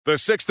The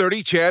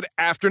 6:30 CHED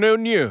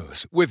Afternoon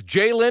News with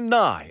Jaylen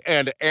Nye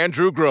and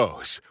Andrew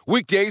Gross.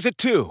 Weekdays at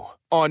 2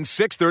 on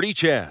 6:30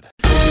 CHED.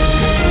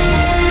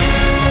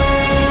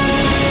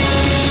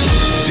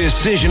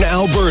 Decision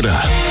Alberta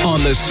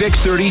on the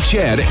 6:30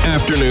 CHED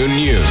Afternoon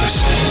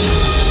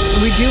News.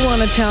 We do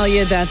want to tell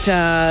you that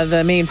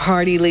the main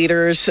party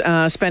leaders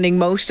spending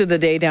most of the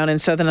day down in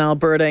southern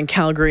Alberta and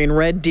Calgary and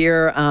Red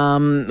Deer.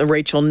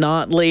 Rachel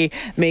Notley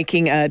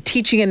making a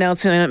teaching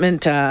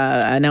announcement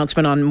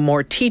on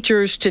more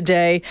teachers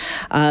today.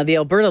 The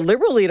Alberta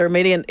Liberal leader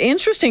made an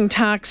interesting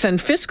tax and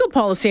fiscal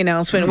policy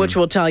announcement, which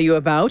we'll tell you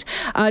about.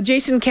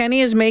 Jason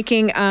Kenney is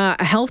making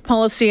a health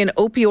policy and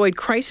opioid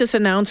crisis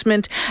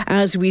announcement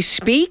as we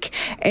speak.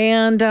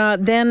 And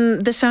then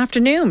this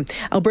afternoon,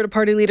 Alberta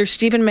Party leader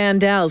Stephen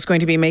Mandel is going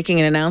to be making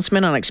an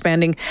announcement on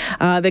expanding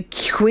the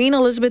Queen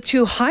Elizabeth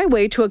II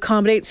Highway to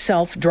accommodate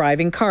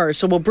self-driving cars.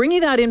 So we'll bring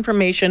you that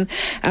information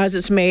as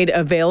it's made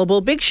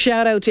available. Big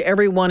shout out to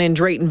everyone in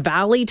Drayton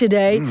Valley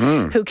today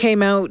who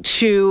came out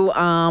to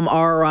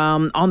our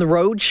On the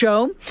Road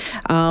show,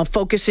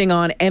 focusing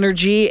on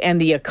energy and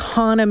the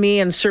economy,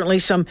 and certainly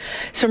some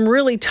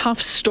really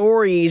tough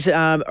stories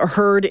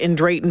heard in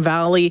Drayton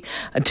Valley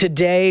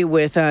today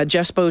with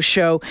Jespo's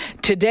show.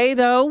 Today,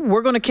 though,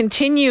 we're going to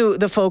continue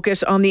the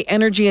focus on the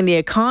energy and the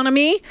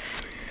economy.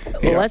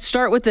 Well, let's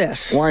start with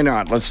this. Why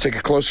not? Let's take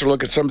a closer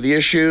look at some of the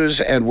issues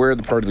and where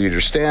the party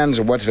leader stands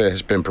and what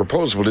has been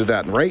proposed. We'll do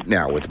that right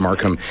now with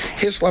Markham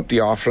Hislop,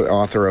 the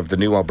author of the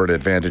New Alberta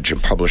Advantage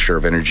and publisher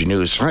of Energy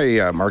News.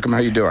 Hi, Markham. How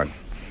you doing?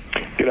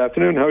 Good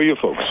afternoon. How are you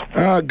folks?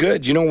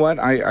 Good. You know what?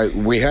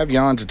 We have you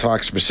on to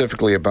talk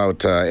specifically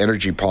about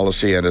energy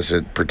policy and as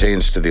it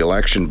pertains to the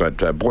election,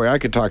 but boy, I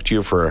could talk to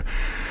you for...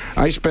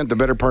 I spent the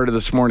better part of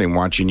this morning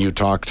watching you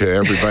talk to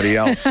everybody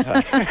else.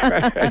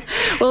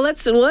 Well,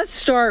 let's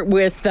start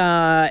with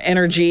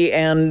energy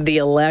and the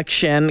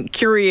election.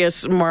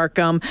 Curious,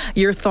 Markham,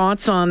 your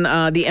thoughts on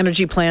the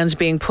energy plans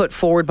being put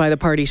forward by the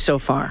party so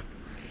far?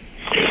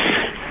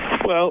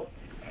 Well,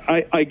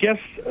 I guess,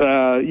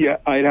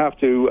 I'd have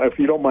to, if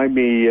you don't mind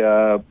me,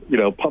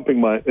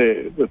 pumping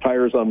the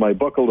tires on my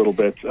book a little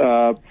bit.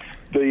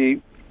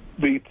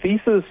 The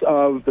thesis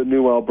of the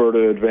New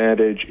Alberta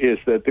Advantage is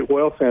that the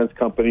oil sands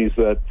companies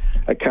that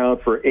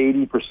account for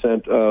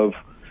 80% of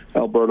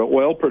Alberta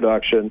oil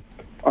production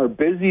are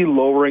busy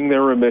lowering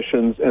their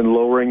emissions and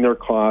lowering their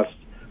costs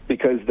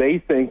because they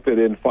think that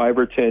in 5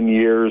 or 10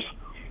 years,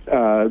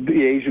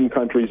 the Asian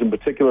countries, in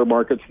particular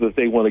markets that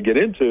they want to get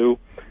into,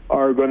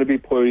 are going to be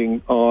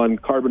putting on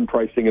carbon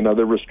pricing and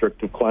other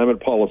restrictive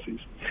climate policies.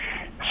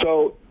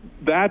 So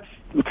that's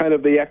kind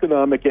of the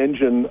economic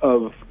engine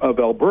of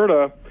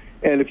Alberta.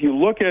 And if you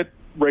look at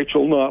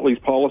Rachel Notley's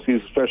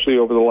policies, especially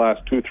over the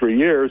last 2-3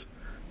 years,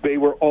 they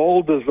were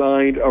all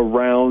designed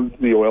around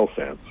the oil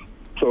sands.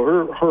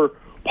 So her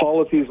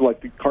policies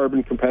like the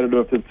carbon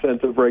competitive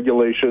incentive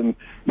regulation,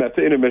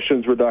 methane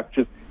emissions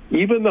reduction,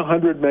 even the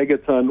 100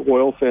 megaton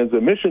oil sands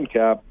emission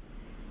cap,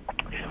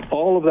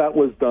 all of that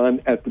was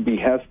done at the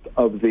behest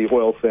of the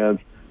oil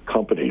sands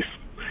companies.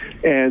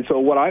 And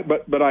so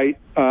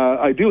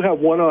I do have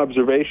one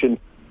observation.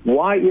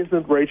 Why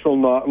isn't Rachel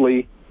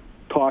Notley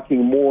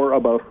talking more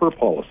about her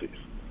policies?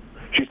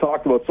 She's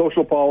talked about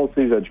social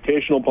policies,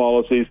 educational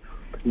policies,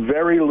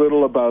 very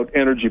little about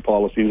energy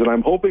policies. And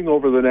I'm hoping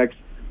over the next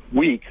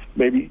week,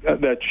 maybe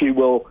that she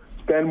will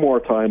spend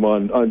more time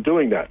on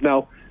doing that.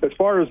 Now, as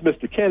far as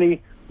Mr.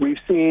 Kenney, we've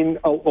seen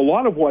a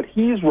lot of what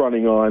he's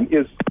running on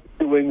is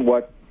doing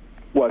what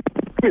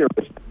here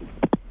is.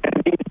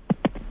 And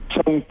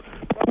some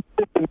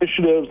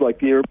initiatives like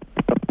the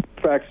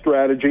fact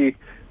strategy.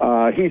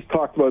 He's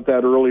talked about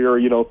that earlier,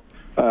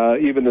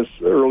 even as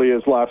early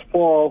as last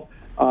fall.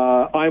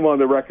 I'm on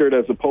the record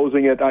as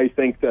opposing it. I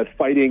think that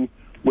fighting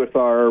with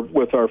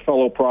our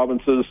fellow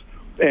provinces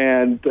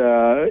and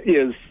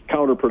is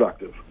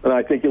counterproductive. And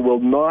I think it will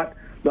not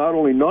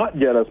only not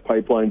get us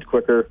pipelines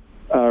quicker,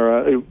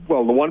 the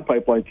one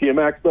pipeline,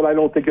 TMX, but I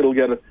don't think it'll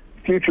get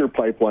future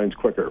pipelines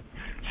quicker.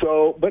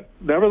 So, but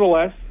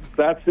nevertheless,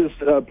 that's his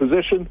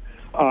position.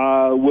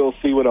 We'll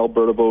see what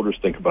Alberta voters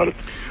think about it.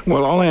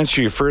 Well, I'll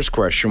answer your first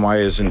question. Why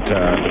isn't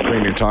the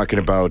Premier talking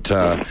about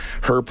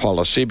her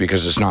policy?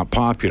 Because it's not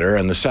popular.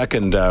 And the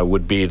second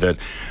would be that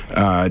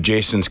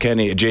Jason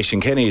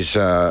Kenney's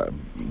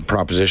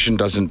proposition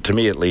doesn't, to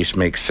me at least,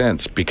 make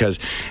sense. Because,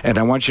 and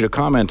I want you to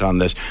comment on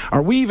this,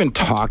 are we even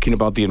talking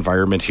about the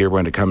environment here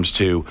when it comes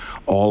to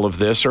all of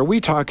this? Are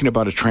we talking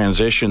about a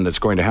transition that's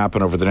going to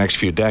happen over the next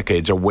few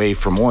decades away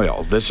from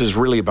oil? This is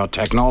really about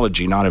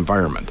technology, not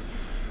environment.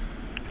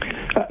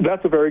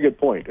 That's a very good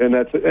point, and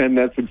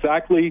that's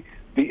exactly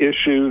the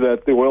issue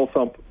that the oil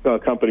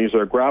companies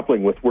are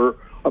grappling with. We're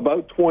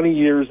about 20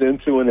 years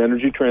into an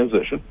energy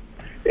transition,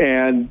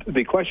 and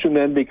the question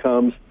then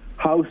becomes,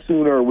 how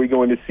soon are we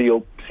going to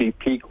see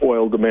peak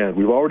oil demand?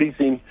 We've already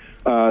seen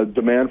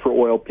demand for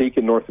oil peak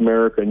in North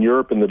America and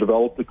Europe and the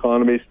developed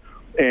economies,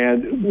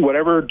 and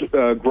whatever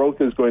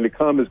growth is going to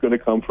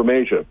come from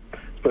Asia,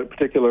 but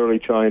particularly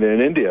China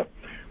and India.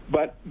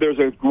 But there's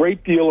a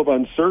great deal of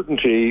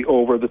uncertainty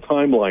over the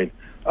timeline.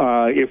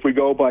 If we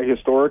go by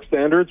historic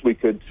standards, we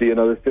could see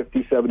another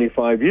 50,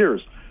 75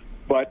 years.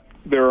 But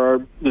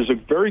there's a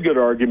very good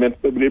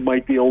argument that it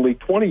might be only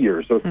 20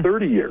 years or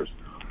 30 years.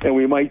 And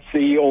we might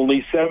see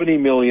only 70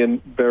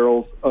 million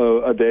barrels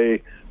a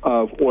day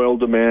of oil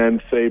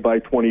demand, say, by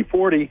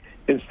 2040,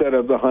 instead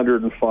of the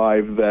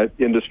 105 that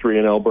industry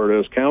in Alberta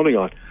is counting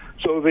on.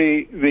 So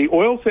the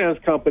oil sands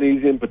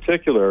companies in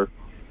particular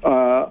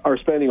are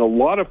spending a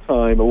lot of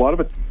time,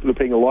 they're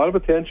paying a lot of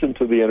attention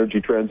to the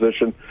energy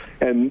transition,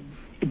 and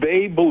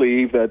they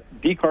believe that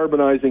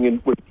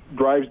decarbonizing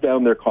drives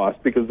down their costs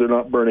because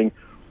they're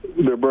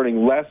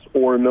burning less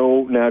or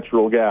no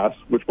natural gas,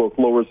 which both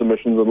lowers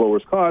emissions and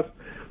lowers costs.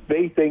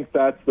 They think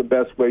that's the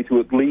best way to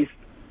at least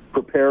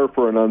prepare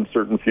for an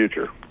uncertain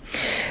future.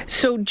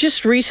 So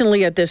just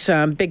recently at this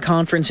big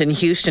conference in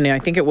Houston, I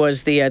think it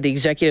was the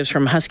executives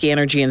from Husky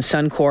Energy and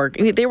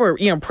Suncor, they were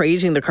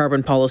praising the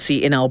carbon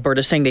policy in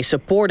Alberta, saying they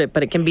support it,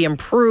 but it can be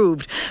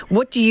improved.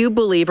 What do you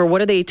believe, or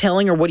what are they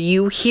telling, or what are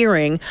you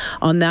hearing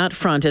on that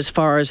front as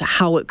far as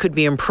how it could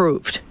be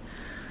improved?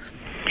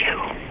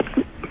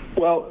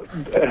 Well,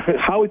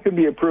 how it can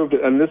be improved,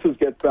 and this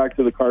gets back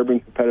to the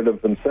carbon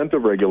competitive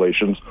incentive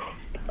regulations.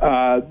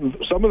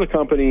 Some of the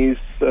companies,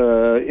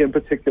 in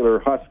particular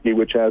Husky,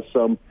 which has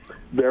some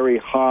very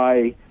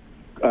high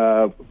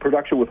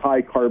production with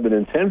high carbon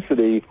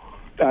intensity,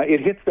 it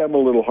hits them a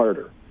little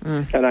harder.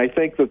 And I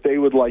think that they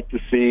would like to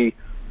see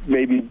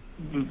maybe,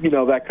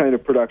 that kind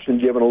of production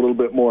given a little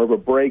bit more of a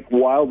break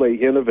while they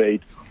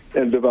innovate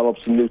and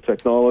develop some new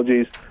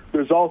technologies.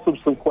 There's also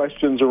some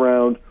questions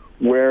around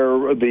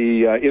where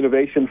the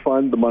Innovation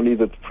Fund, the money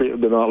that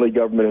the Notley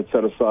government had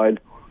set aside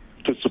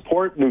to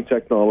support new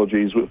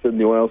technologies within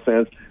the oil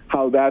sands,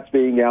 how that's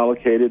being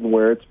allocated and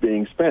where it's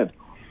being spent.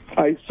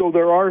 So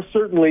there are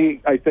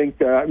certainly, I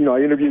think, I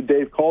interviewed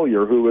Dave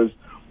Collier, who is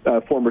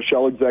a former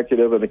Shell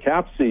executive and a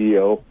CAP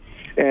CEO,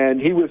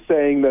 and he was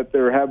saying that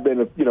there have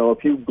been, a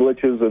few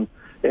glitches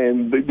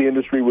and the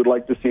industry would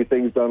like to see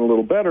things done a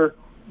little better.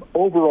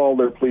 Overall,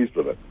 they're pleased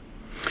with it.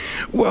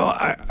 Well,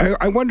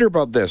 I wonder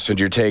about this and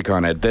your take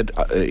on it, that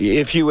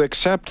if you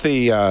accept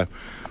the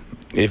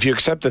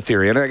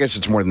theory, and I guess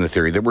it's more than the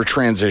theory, that we're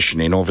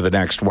transitioning over the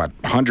next,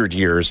 100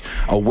 years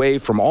away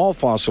from all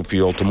fossil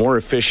fuel to more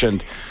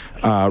efficient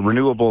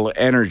renewable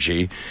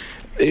energy,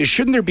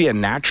 shouldn't there be a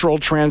natural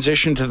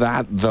transition to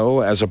that,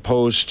 though, as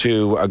opposed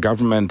to a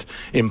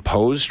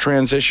government-imposed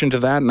transition to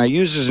that? And I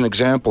use as an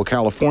example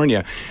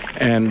California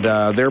and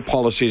their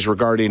policies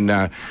regarding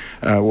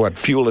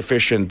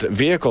fuel-efficient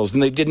vehicles,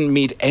 and they didn't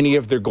meet any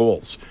of their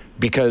goals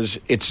because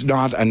it's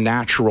not a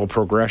natural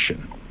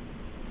progression.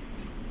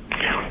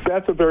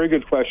 That's a very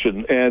good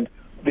question, and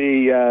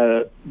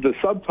the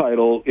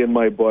subtitle in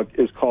my book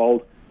is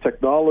called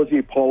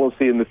Technology,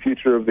 Policy, and the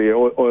Future of the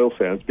Oil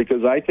Sands,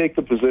 because I take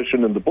the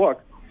position in the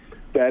book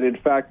that, in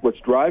fact, what's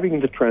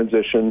driving the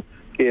transition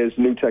is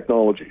new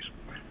technologies.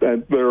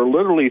 And there are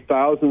literally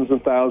thousands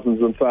and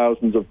thousands and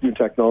thousands of new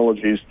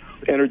technologies,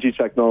 energy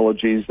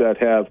technologies, that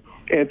have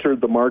entered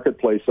the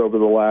marketplace over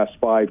the last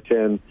 5,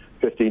 10,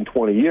 15,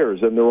 20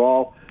 years, and they're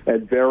all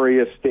at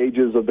various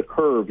stages of the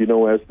curve,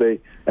 as the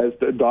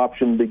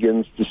adoption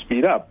begins to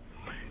speed up.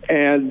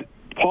 And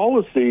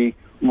policy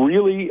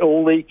really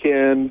only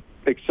can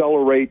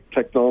accelerate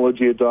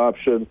technology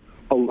adoption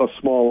a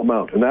small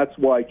amount. And that's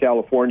why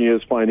California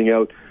is finding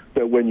out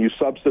that when you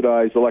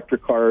subsidize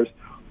electric cars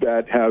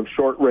that have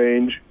short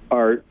range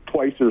are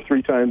twice or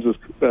three times as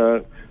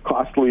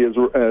costly as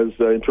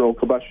internal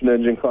combustion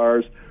engine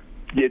cars,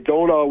 you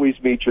don't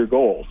always meet your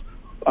goals.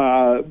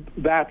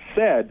 That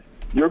said,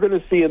 you're going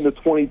to see in the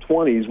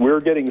 2020s,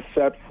 we're getting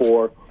set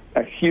for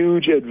a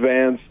huge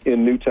advance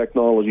in new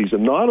technologies.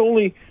 And not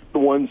only the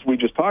ones we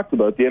just talked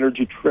about, the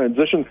energy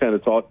transition kind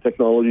of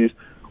technologies,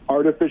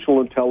 artificial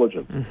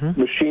intelligence,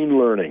 machine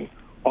learning,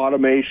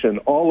 automation,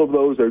 all of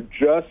those are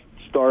just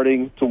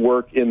starting to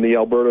work in the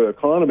Alberta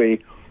economy.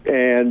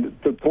 And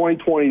the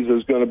 2020s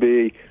is going to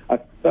be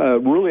a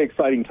really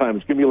exciting time.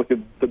 It's going to be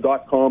like the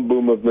dot-com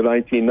boom of the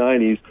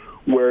 1990s,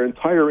 where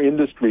entire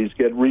industries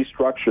get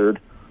restructured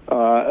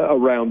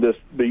around this,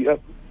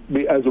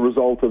 as a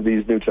result of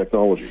these new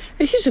technologies.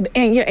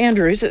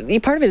 Andrew,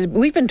 part of it is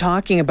we've been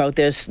talking about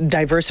this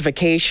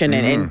diversification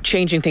and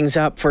changing things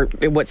up for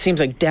what seems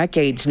like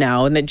decades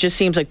now, and it just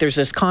seems like there's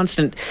this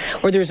constant,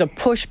 or there's a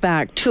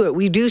pushback to it.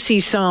 We do see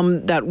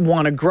some that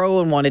want to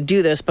grow and want to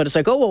do this, but it's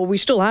like, oh, well, we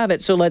still have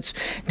it, so let's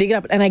dig it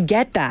up. And I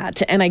get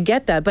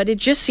that, but it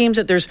just seems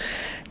that there's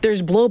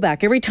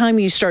blowback. Every time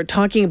you start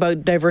talking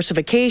about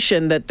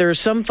diversification, that there's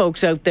some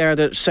folks out there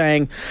that are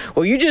saying,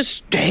 well, you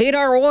just hate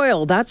our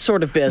oil, that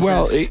sort of business.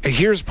 Well,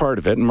 here's part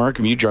of it, and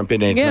Markham, you jump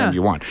in anytime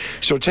you want.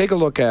 So take a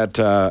look at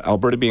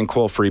Alberta being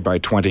coal-free by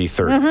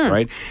 2030,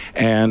 right?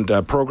 And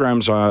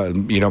programs,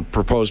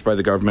 proposed by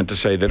the government to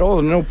say that,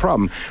 no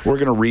problem, we're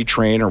going to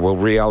retrain or we'll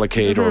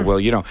reallocate or we'll,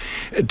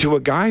 to a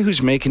guy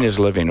who's making his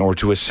living, or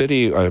to a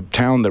city, a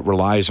town that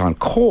relies on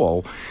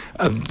coal,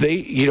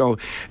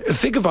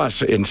 think of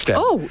us instead.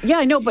 Oh, yeah,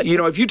 I know, but...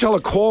 if you tell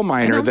a coal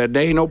miner that,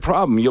 hey, no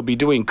problem, you'll be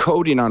doing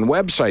coding on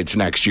websites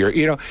next year,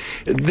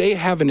 they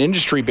have an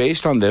industry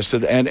based on this,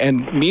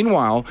 and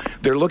meanwhile,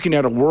 they're looking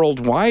at a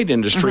worldwide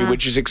industry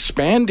which is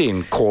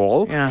expanding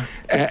coal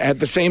at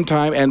the same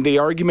time, and the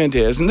argument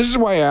is, and this is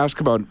why I ask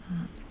about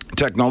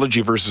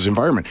technology versus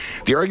environment.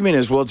 The argument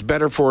is, well, it's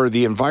better for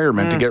the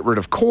environment to get rid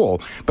of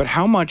coal, but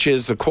how much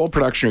is the coal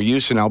production or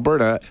use in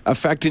Alberta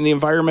affecting the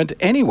environment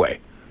anyway?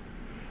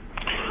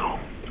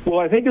 Well,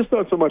 I think it's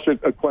not so much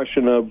a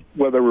question of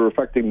whether we're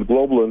affecting the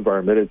global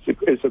environment.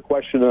 It's a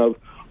question of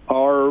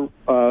our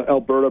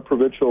Alberta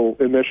provincial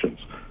emissions.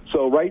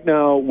 So right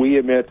now we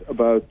emit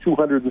about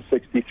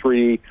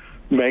 263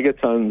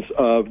 megatons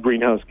of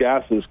greenhouse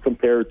gases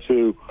compared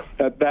to,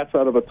 that's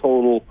out of a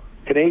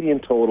Canadian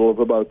total of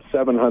about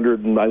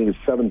 700, and I think it's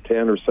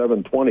 710 or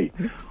 720.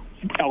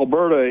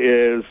 Alberta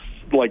is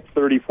like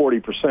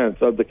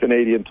 30-40% of the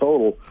Canadian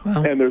total,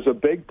 and there's a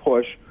big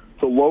push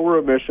to lower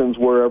emissions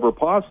wherever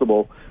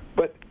possible.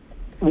 But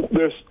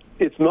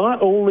it's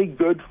not only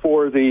good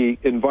for the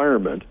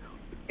environment,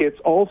 it's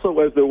also,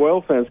 as the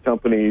oil sands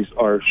companies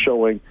are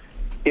showing,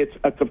 it's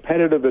a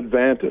competitive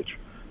advantage.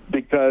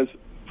 Because,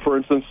 for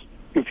instance,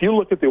 if you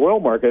look at the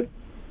oil market,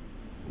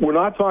 we're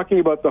not talking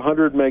about the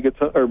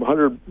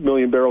 100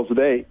 million barrels a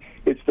day.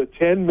 It's the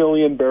 10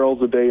 million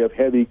barrels a day of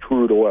heavy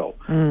crude oil.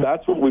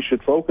 That's what we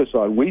should focus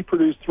on. We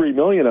produce 3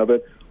 million of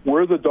it.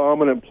 We're the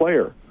dominant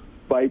player.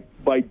 By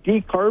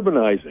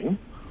decarbonizing,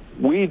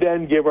 we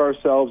then give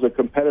ourselves a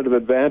competitive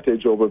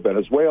advantage over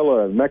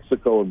Venezuela and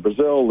Mexico and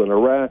Brazil and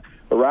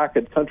Iraq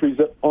and countries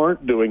that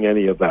aren't doing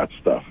any of that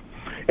stuff.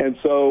 And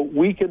so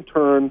we can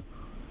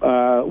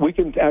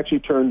actually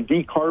turn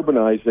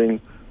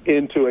decarbonizing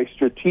into a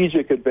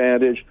strategic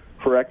advantage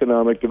for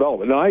economic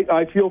development. Now,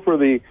 I feel for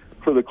the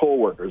coal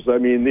workers. I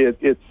mean,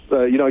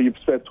 you've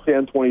spent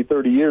 10, 20,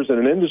 30 years in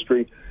an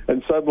industry,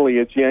 and suddenly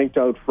it's yanked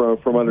out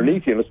from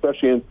underneath you, and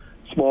especially in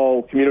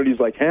small communities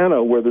like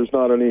Hannah where there's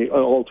not any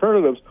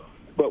alternatives.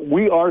 But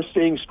we are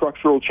seeing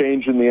structural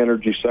change in the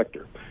energy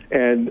sector,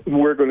 and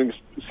we're going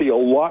to see a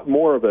lot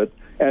more of it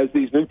as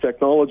these new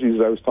technologies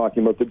I was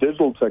talking about, the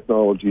digital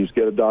technologies,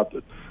 get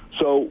adopted.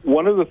 So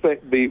one of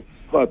the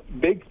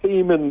big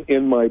theme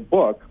in my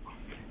book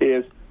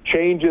is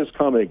change is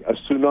coming. A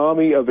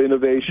tsunami of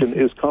innovation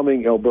is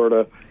coming,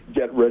 Alberta.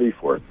 Get ready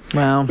for it.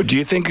 Wow. But do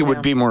you think it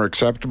would be more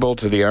acceptable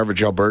to the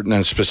average Albertan,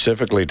 and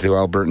specifically to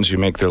Albertans who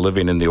make their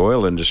living in the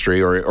oil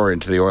industry or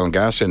into the oil and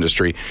gas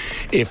industry,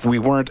 if we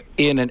weren't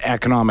in an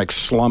economic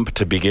slump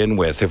to begin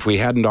with, if we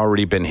hadn't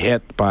already been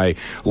hit by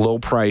low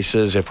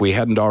prices, if we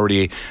hadn't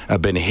already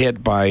been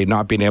hit by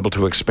not being able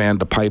to expand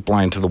the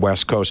pipeline to the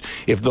West Coast,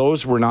 if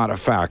those were not a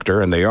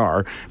factor, and they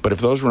are, but if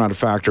those were not a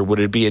factor, would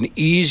it be an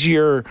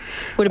easier...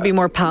 Would it be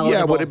more palatable?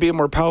 Yeah, would it be a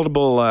more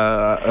palatable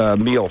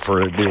meal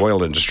for the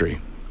oil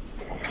industry?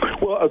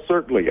 Well,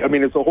 certainly. I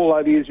mean, it's a whole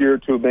lot easier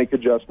to make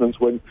adjustments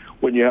when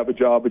you have a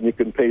job and you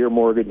can pay your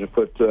mortgage and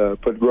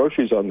put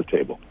groceries on the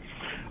table.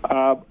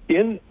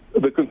 The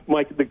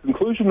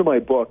conclusion of my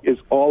book is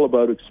all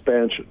about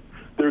expansion.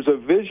 There's a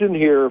vision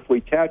here, if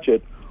we catch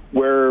it,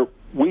 where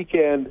we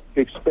can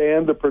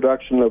expand the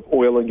production of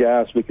oil and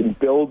gas. We can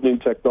build new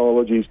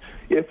technologies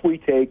if we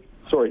take,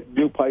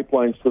 new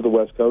pipelines to the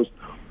West Coast,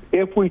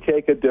 if we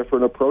take a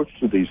different approach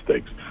to these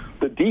things.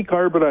 The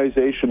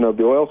decarbonization of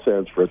the oil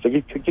sands, for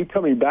instance, I keep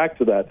coming back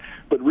to that,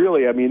 but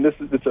really, I mean,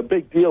 it's a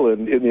big deal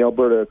in the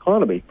Alberta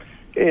economy.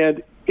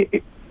 And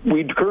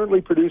we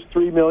currently produce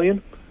 3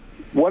 million.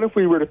 What if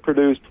we were to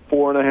produce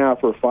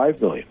 4.5 or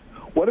 5 million?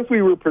 What if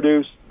we were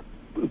to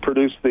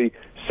produce the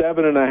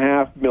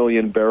 7.5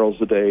 million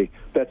barrels a day?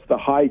 That's the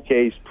high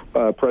case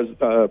from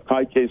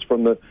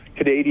the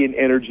Canadian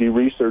Energy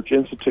Research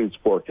Institute's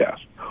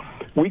forecast.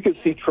 We could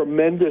see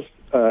tremendous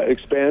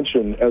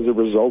expansion as a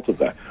result of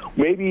that.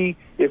 Maybe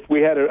if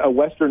we had a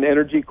Western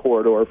energy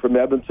corridor from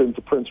Edmonton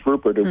to Prince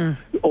Rupert,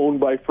 owned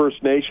by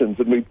First Nations,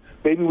 and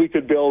maybe we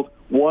could build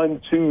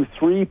 1, 2,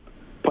 3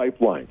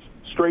 pipelines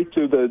straight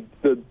to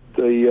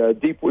the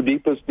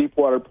deepest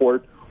deepwater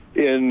port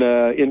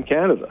in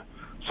Canada.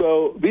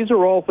 So these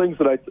are all things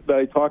that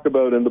I talk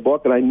about in the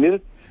book, and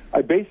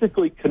I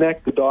basically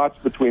connect the dots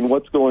between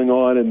what's going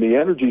on in the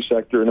energy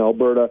sector in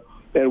Alberta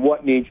and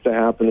what needs to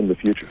happen in the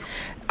future.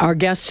 Our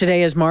guest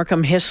today is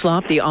Markham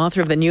Hislop, the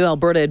author of the New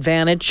Alberta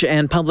Advantage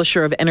and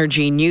publisher of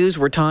Energy News.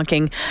 We're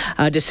talking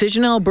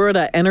Decision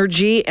Alberta,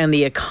 energy and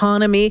the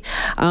economy.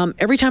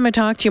 Every time I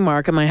talk to you,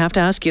 Markham, I have to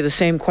ask you the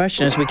same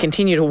question as we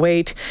continue to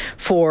wait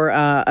for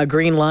a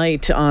green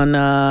light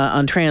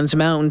on Trans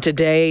Mountain.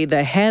 Today,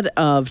 the head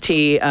of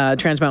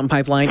Trans Mountain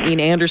Pipeline, Ian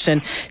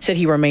Anderson, said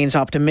he remains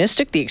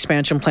optimistic. The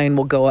expansion plan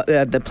will go.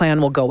 The plan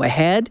will go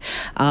ahead.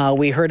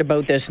 We heard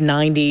about this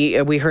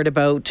 90. We heard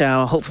about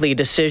hopefully a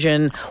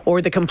decision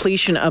or the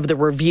completion of the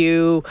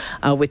review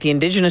with the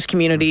Indigenous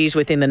communities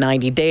within the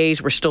 90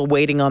 days. We're still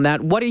waiting on that.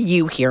 What are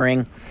you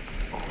hearing?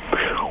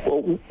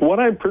 Well, what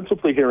I'm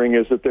principally hearing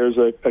is that there's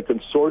a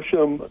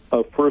consortium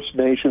of First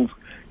Nations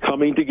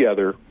coming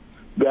together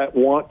that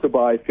want to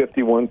buy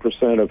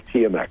 51% of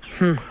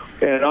TMX.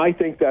 And I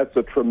think that's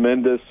a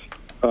tremendous,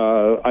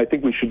 I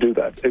think we should do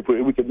that. If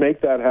we could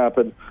make that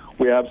happen,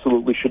 we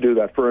absolutely should do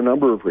that for a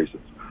number of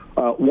reasons.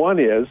 One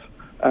is,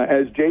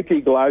 as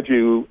J.P.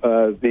 Gladue,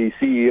 the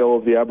CEO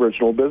of the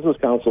Aboriginal Business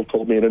Council,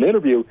 told me in an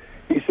interview,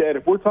 he said,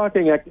 if we're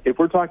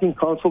talking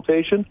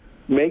consultation,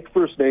 make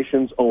First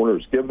Nations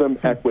owners, give them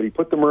equity,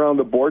 put them around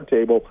the board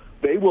table.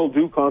 They will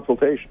do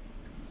consultation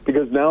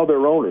because now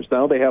they're owners.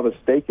 Now they have a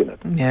stake in it.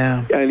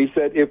 Yeah. And he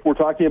said, if we're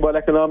talking about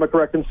economic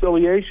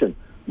reconciliation,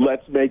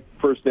 let's make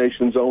First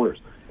Nations owners.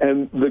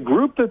 And the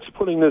group that's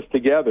putting this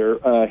together,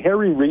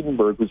 Harry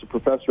Riedenberg, who's a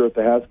professor at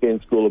the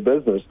Haskayne School of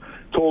Business,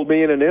 told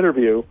me in an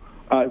interview,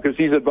 because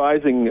he's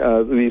advising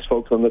these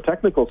folks on the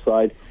technical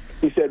side,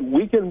 he said,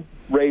 we can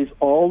raise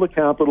all the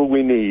capital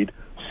we need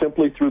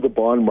simply through the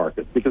bond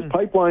market, because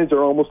pipelines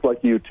are almost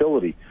like a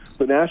utility.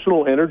 The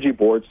National Energy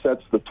Board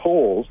sets the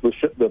tolls,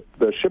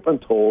 the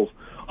shipment tolls,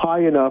 high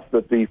enough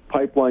that the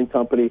pipeline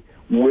company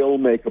will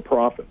make a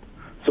profit.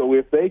 So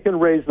if they can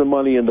raise the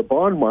money in the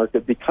bond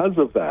market because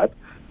of that,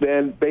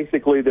 then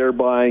basically they're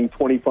buying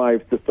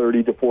 25 to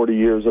 30 to 40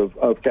 years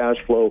of cash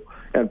flow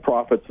and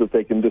profits that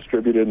they can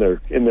distribute in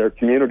their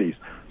communities.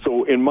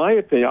 So in my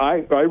opinion,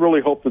 I really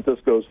hope that this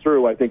goes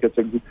through. I think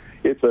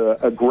it's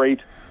a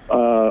great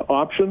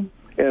option,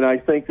 and I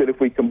think that if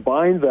we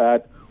combine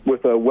that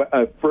with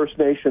a First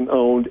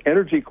Nation-owned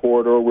energy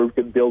corridor where we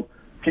could build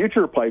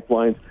future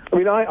pipelines. I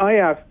mean, I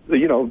asked,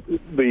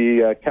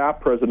 the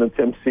CAP president,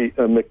 Tim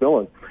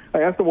McMillan,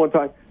 I asked him one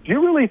time, do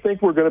you really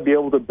think we're going to be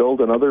able to build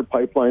another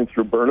pipeline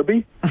through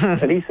Burnaby?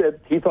 And he said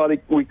he thought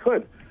we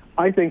could.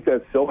 I think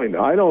that's silly.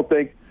 I don't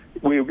think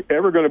we're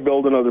ever going to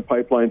build another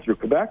pipeline through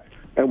Quebec,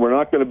 and we're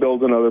not going to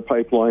build another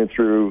pipeline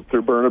through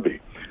Burnaby.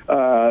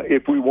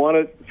 If we want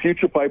it,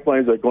 future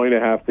pipelines are going to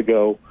have to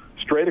go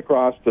straight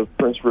across to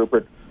Prince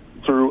Rupert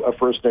through a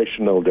First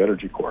Nation-owned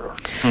energy corridor.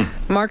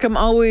 Markham,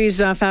 always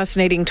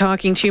fascinating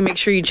talking to you. Make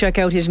sure you check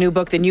out his new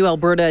book, The New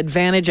Alberta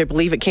Advantage. I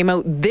believe it came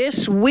out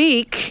this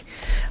week.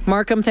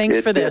 Markham, thanks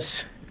for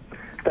this.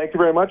 Thank you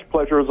very much.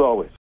 Pleasure as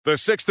always. The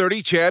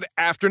 6:30 CHED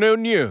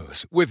Afternoon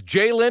News with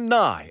Jaylen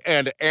Nye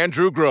and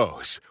Andrew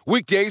Gross.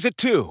 Weekdays at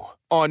 2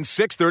 on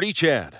 6:30 CHED.